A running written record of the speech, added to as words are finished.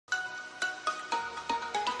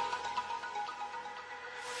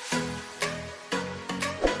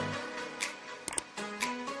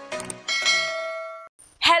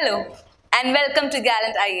Hello and welcome to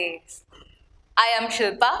Gallant IAS. I am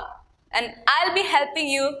Shilpa and I'll be helping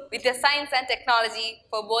you with your science and technology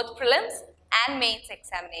for both prelims and mains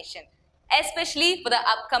examination, especially for the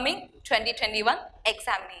upcoming 2021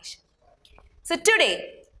 examination. So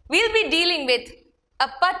today we'll be dealing with a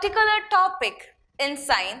particular topic in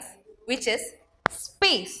science, which is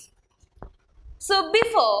space. So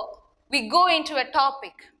before we go into a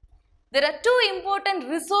topic, there are two important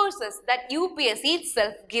resources that UPSC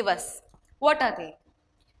itself give us. What are they?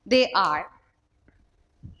 They are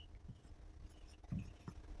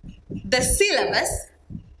the syllabus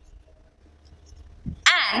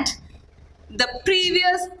and the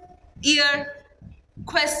previous year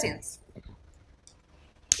questions.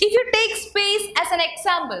 If you take space as an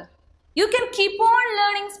example, you can keep on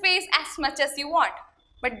learning space as much as you want,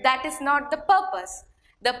 but that is not the purpose.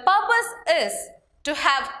 The purpose is to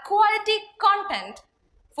have quality content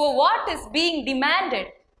for what is being demanded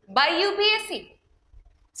by UPSC.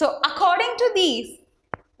 So according to these,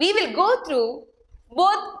 we will go through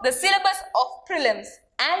both the syllabus of prelims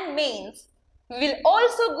and mains. We will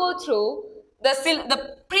also go through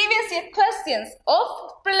the previous year questions of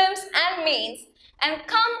prelims and mains and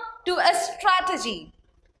come to a strategy.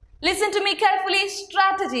 Listen to me carefully,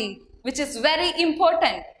 strategy, which is very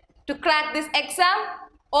important to crack this exam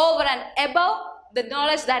over and above the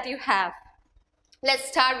knowledge that you have. Let's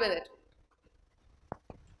start with it.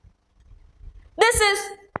 This is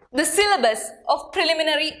the syllabus of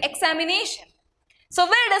preliminary examination. So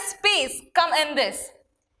where does space come in this?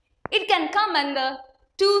 It can come under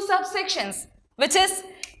two subsections, which is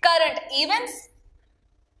current events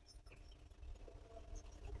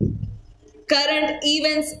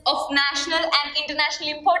of national and international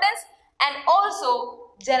importance, and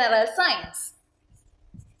also general science.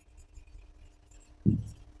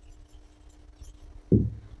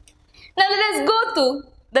 Now let us go to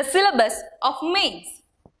the syllabus of mains.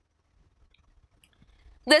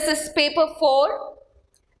 This is paper 4,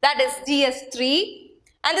 that is GS3,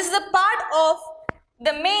 and this is a part of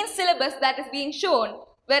the main syllabus that is being shown,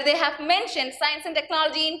 where they have mentioned science and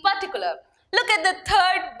technology in particular. Look at the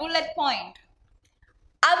third bullet point.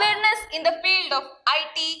 Awareness in the field of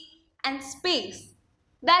IT and space.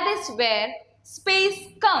 That is where space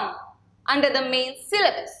comes under the main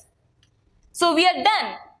syllabus. So we are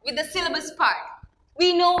done with the syllabus part.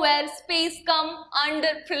 We know where space comes under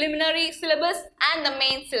preliminary syllabus and the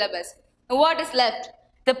main syllabus. Now what is left?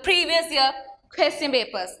 The previous year question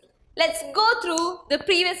papers. Let's go through the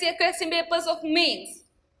previous year question papers of mains.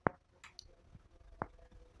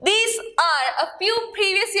 These are a few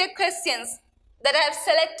previous year questions that I have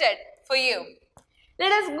selected for you.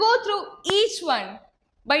 Let us go through each one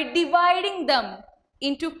by dividing them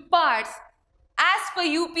into parts as per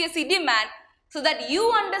UPSC demand, so that you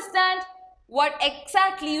understand what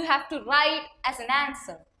exactly you have to write as an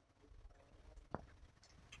answer.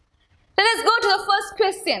 Let us go to the first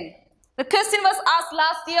question. The question was asked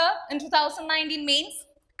last year in 2019 mains.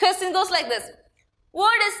 Question goes like this.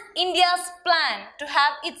 What is India's plan to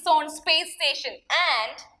have its own space station?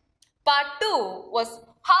 And part 2 was,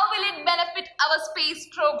 how will it benefit our space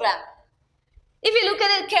program? If you look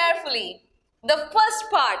at it carefully, the first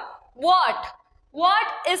part, what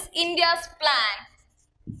is India's plan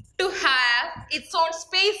to have its own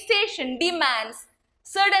space station, demands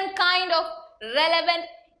certain kind of relevant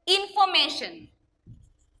information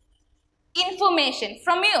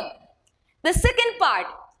from you. The second part,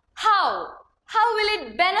 how will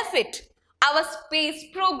it benefit our space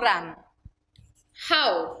program?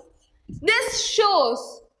 How? This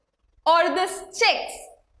shows or this checks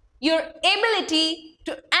your ability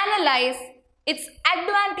to analyze its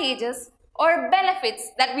advantages or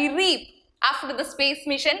benefits that we reap after the space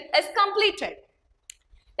mission is completed.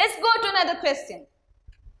 Let's go to another question.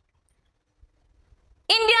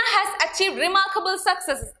 India has achieved remarkable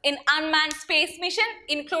successes in unmanned space mission,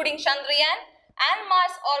 including Chandrayaan and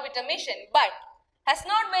Mars orbiter mission, but has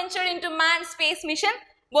not ventured into manned space mission,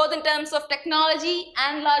 both in terms of technology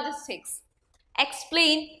and logistics.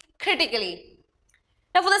 Explain critically.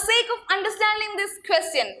 Now, for the sake of understanding this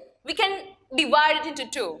question, we can divide it into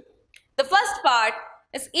two. The first part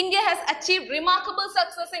is India has achieved remarkable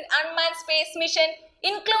success in unmanned space mission,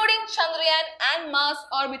 including Chandrayaan and Mars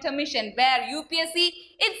orbiter mission, where UPSC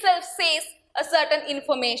itself says a certain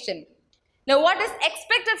information. Now, what is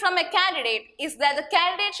expected from a candidate is that the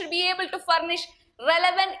candidate should be able to furnish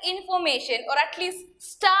relevant information, or at least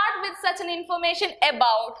start with such an information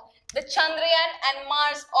about the Chandrayaan and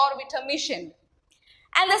Mars orbiter mission.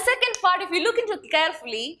 And the second part, if you look into it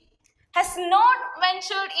carefully, has not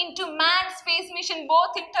ventured into manned space mission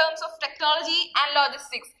both in terms of technology and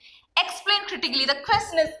logistics. explain critically. The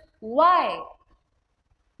question is why?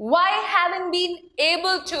 Why haven't been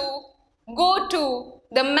able to go to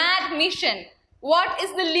the manned mission? What is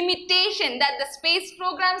the limitation that the space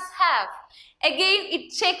programs have? Again,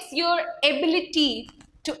 it checks your ability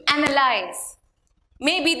to analyze.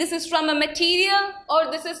 Maybe this is from a material or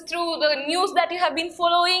this is through the news that you have been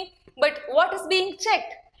following. But what is being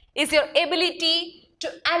checked is your ability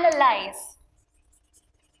to analyze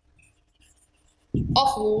of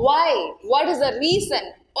why, what is the reason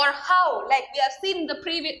or how, like we have seen in the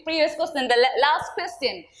previous question, the last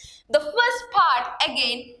question. The first part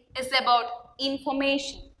again is about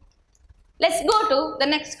information. Let's go to the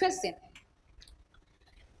next question.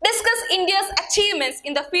 Discuss India's achievements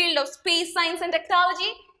in the field of space science and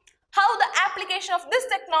technology. How the application of this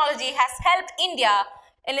technology has helped India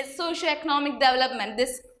in its socio-economic development.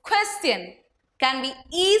 This question can be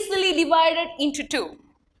easily divided into two.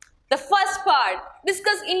 The first part,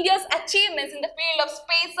 discuss India's achievements in the field of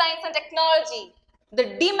space science and technology.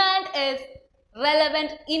 The demand is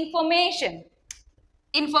relevant information.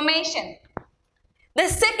 The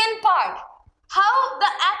second part, how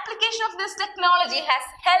the application of this technology has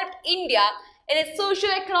helped India in its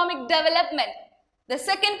socio-economic development. The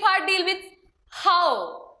second part deals with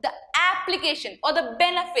how the application or the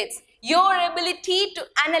benefits, your ability to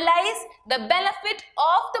analyze the benefit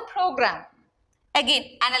of the program.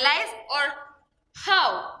 Again, analyze or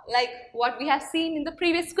how, like what we have seen in the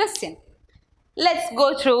previous question. Let's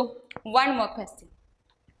go through one more question.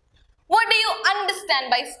 What do you understand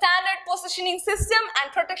by standard positioning system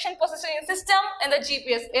and protection positioning system in the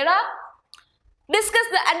GPS era? Discuss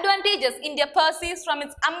the advantages India perceives from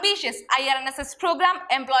its ambitious IRNSS program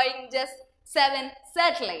employing just 7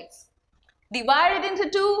 satellites. Divided into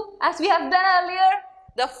two as we have done earlier.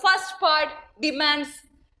 The first part demands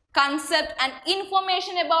concept and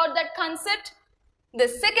information about that concept. The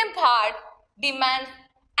second part demands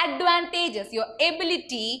advantages, your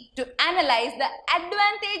ability to analyze the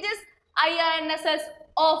advantages IRNSS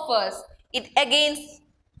offers. It again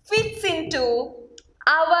fits into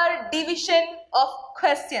our division of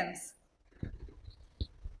questions.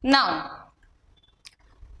 Now,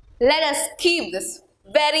 let us keep this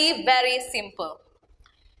very, very simple.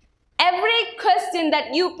 Every question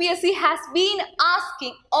that UPSC has been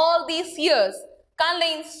asking all these years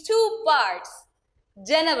contains two parts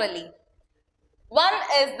generally. One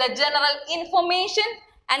is the general information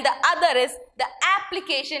and the other is the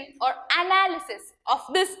application or analysis of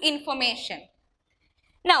this information.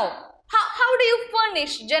 Now, how do you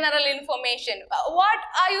furnish general information? What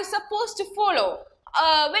are you supposed to follow?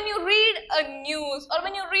 When you read a news or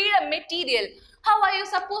when you read a material, how are you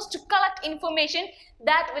supposed to collect information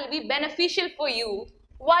that will be beneficial for you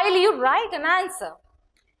while you write an answer?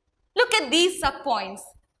 Look at these subpoints.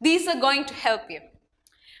 These are going to help you.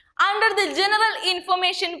 Under the general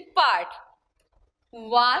information part,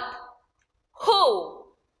 what, who,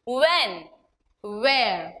 when,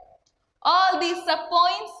 where, all these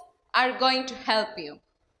subpoints are going to help you.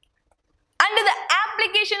 Under the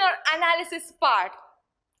application or analysis part,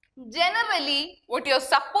 generally what you're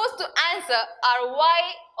supposed to answer are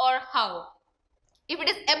why or how. If it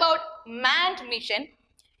is about manned mission,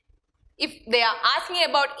 if they are asking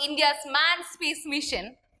about India's manned space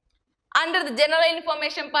mission, under the general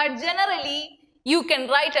information part, generally you can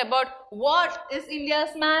write about what is India's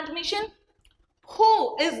manned mission,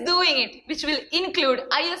 who is doing it, which will include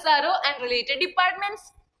ISRO and related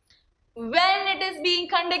departments, when it is being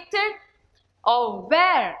conducted, or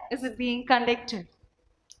where is it being conducted.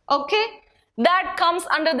 Okay, that comes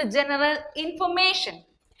under the general information.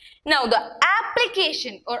 Now the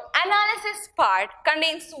application or analysis part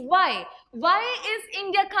contains why. Why is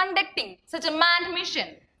India conducting such a manned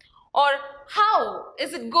mission? Or how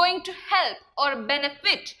is it going to help or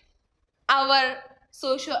benefit our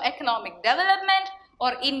socio-economic development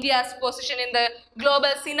or India's position in the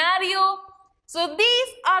global scenario? So these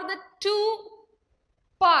are the two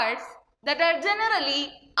parts that are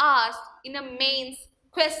generally asked in a mains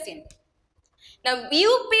question. Now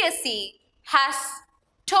UPSC has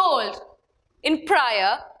told in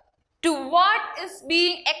prior to what is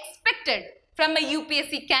being expected from a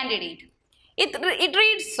UPSC candidate. It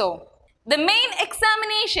reads so: the main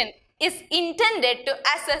examination is intended to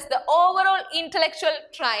assess the overall intellectual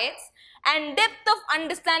traits and depth of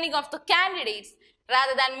understanding of the candidates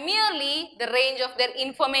rather than merely the range of their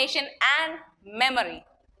information and memory.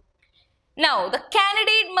 Now, the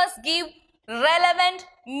candidate must give relevant,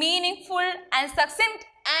 meaningful and succinct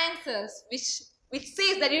answers, which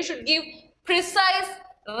says that you should give precise,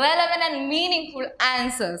 relevant and meaningful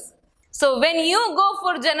answers. So when you go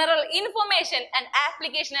for general information and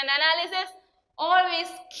application and analysis, Always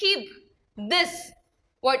keep this,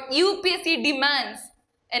 what UPSC demands,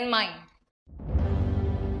 in mind.